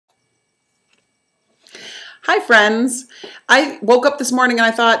Hi, friends. I woke up this morning and I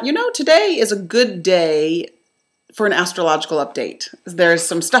thought, today is a good day for an astrological update. There's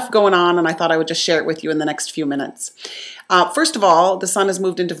some stuff going on, and I thought I would just share it with you in the next few minutes. First of all, the sun has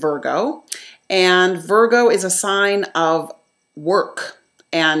moved into Virgo, and Virgo is a sign of work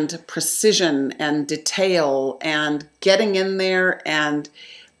and precision and detail and getting in there and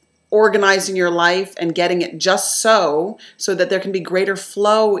organizing your life and getting it just so that there can be greater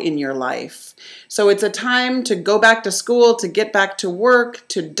flow in your life. So it's a time to go back to school, to get back to work,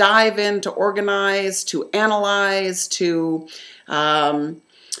 to dive in, to organize, to analyze, to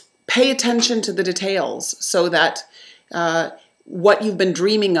pay attention to the details so that what you've been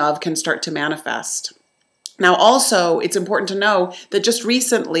dreaming of can start to manifest. Now, also, it's important to know that just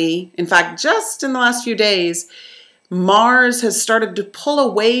recently, in fact, just in the last few days, Mars has started to pull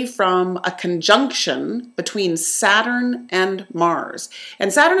away from a conjunction between Saturn and Mars.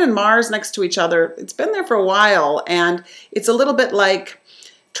 And Saturn and Mars next to each other, it's been there for a while, and it's a little bit like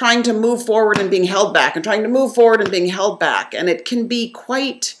trying to move forward and being held back, and trying to move forward and being held back. And it can be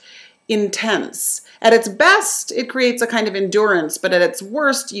quite intense. At its best, it creates a kind of endurance, but at its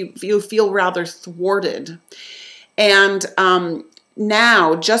worst, you feel rather thwarted. And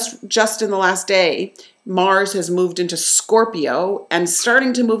now, just in the last day, Mars has moved into Scorpio and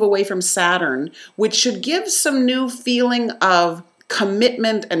starting to move away from Saturn, which should give some new feeling of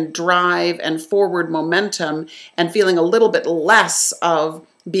commitment and drive and forward momentum, and feeling a little bit less of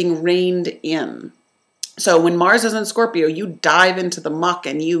being reined in. So when Mars is in Scorpio, you dive into the muck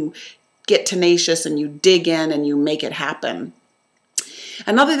and you get tenacious and you dig in and you make it happen.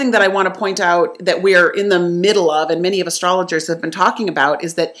 Another thing that I want to point out that we're in the middle of, and many of astrologers have been talking about,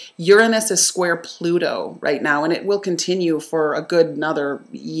 is that Uranus is square Pluto right now, and it will continue for a good another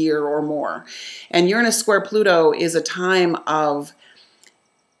year or more. And Uranus square Pluto is a time of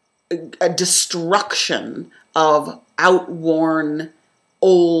a destruction of outworn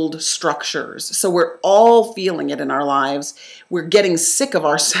old structures. So we're all feeling it in our lives. We're getting sick of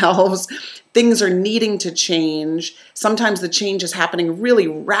ourselves. Things are needing to change. Sometimes the change is happening really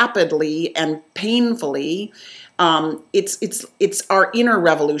rapidly and painfully. It's our inner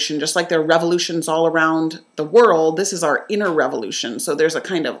revolution, just like there are revolutions all around the world. This is our inner revolution. So there's a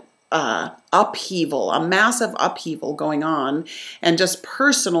kind of upheaval, a massive upheaval going on. And just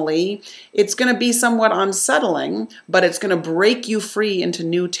personally, it's going to be somewhat unsettling, but it's going to break you free into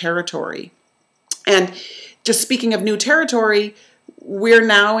new territory. And just speaking of new territory, we're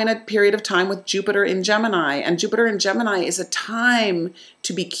now in a period of time with Jupiter in Gemini, and Jupiter in Gemini is a time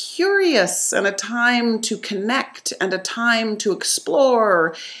to be curious, and a time to connect, and a time to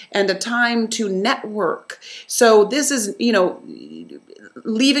explore, and a time to network. So this is,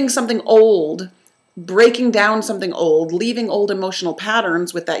 leaving something old, breaking down something old, leaving old emotional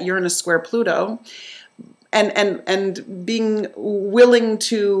patterns with that Uranus square Pluto, and being willing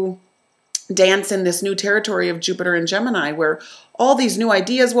to dance in this new territory of Jupiter and Gemini, where all these new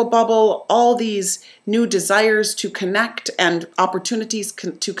ideas will bubble, all these new desires to connect and opportunities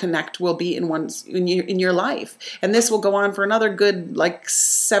to connect will be in your life. And this will go on for another good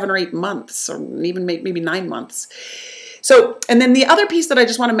 7 or 8 months, or even maybe 9 months. So, and then the other piece that I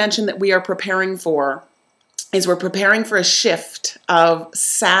just want to mention that we are preparing for is we're preparing for a shift of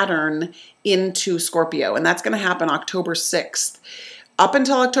Saturn into Scorpio, and that's going to happen October 6th. Up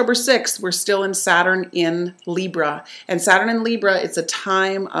until October 6th, we're still in Saturn in Libra. And Saturn in Libra is a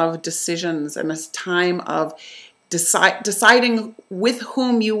time of decisions and a time of deciding with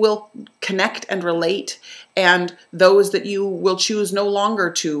whom you will connect and relate, and those that you will choose no longer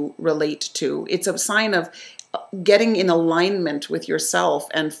to relate to. It's a sign of getting in alignment with yourself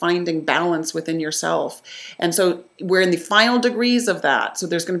and finding balance within yourself. And so we're in the final degrees of that. So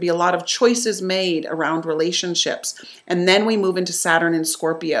there's going to be a lot of choices made around relationships. And then we move into Saturn in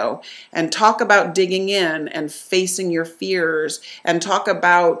Scorpio and talk about digging in and facing your fears, and talk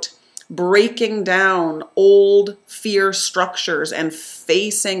about breaking down old fear structures and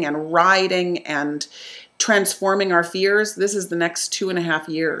facing and riding and transforming our fears. This is the next 2.5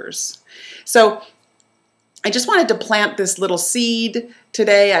 years. So I just wanted to plant this little seed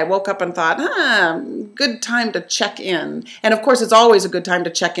today. I woke up and thought, good time to check in. And of course, it's always a good time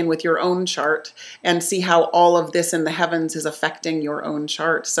to check in with your own chart and see how all of this in the heavens is affecting your own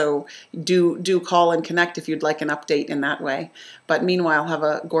chart. So do call and connect if you'd like an update in that way. But meanwhile, have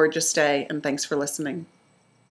a gorgeous day, and thanks for listening.